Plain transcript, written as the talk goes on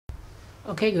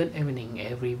Okay, good evening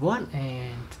everyone,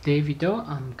 and today video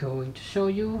I'm going to show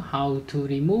you how to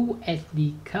remove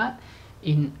SD card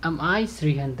in MI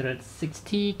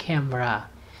 360 camera.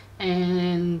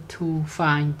 And to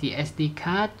find the SD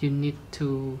card you need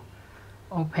to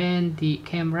open the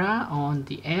camera on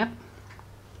the app,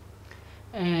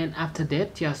 and after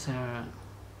that just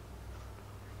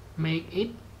make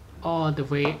it all the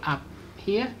way up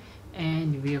here,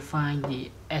 and you will find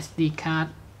the SD card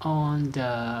on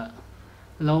the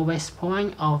lowest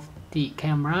point of the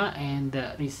camera and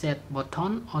the reset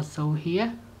button also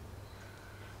here.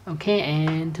 Okay,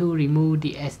 and to remove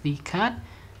the SD card,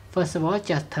 first of all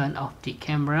just turn off the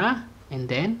camera and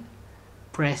then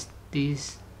press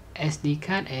this SD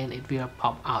card and it will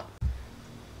pop out.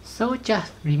 So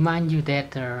just remind you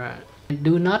that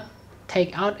do not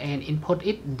take out and input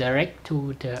it direct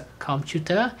to the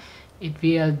computer. It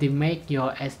will damage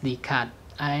your SD card.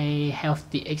 I have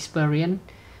the experience.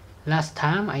 Last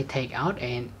time I take out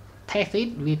and test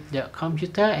it with the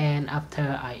computer, and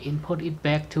after I input it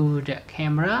back to the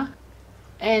camera,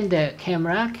 and the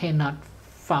camera cannot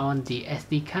find the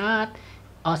SD card.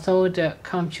 Also the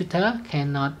computer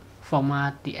cannot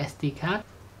format the SD card,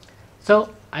 so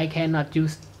I cannot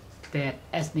use that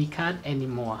SD card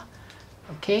anymore.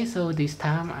 Okay, so this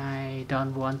time I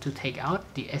don't want to take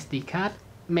out the SD card.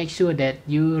 Make sure that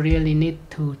you really need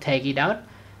to take it out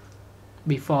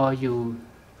before you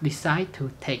decide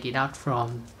to take it out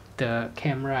from the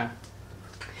camera,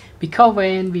 because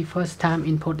when we first time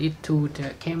input it to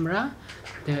the camera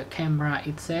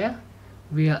itself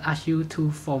will ask you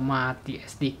to format the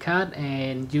SD card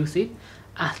and use it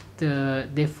as the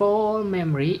default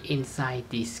memory inside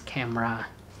this camera.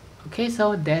 Okay,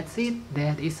 so that's it.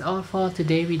 That is all for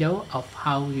today's video of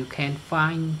how you can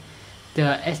find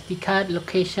the SD card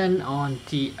location on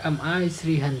the MI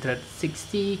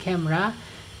 360 camera,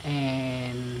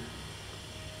 and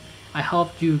I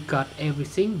hope you got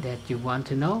everything that you want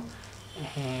to know.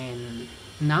 And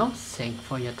now thanks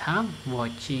for your time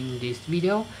watching this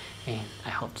video, and I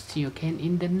hope to see you again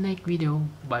in the next video.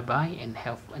 Bye bye and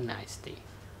have a nice day.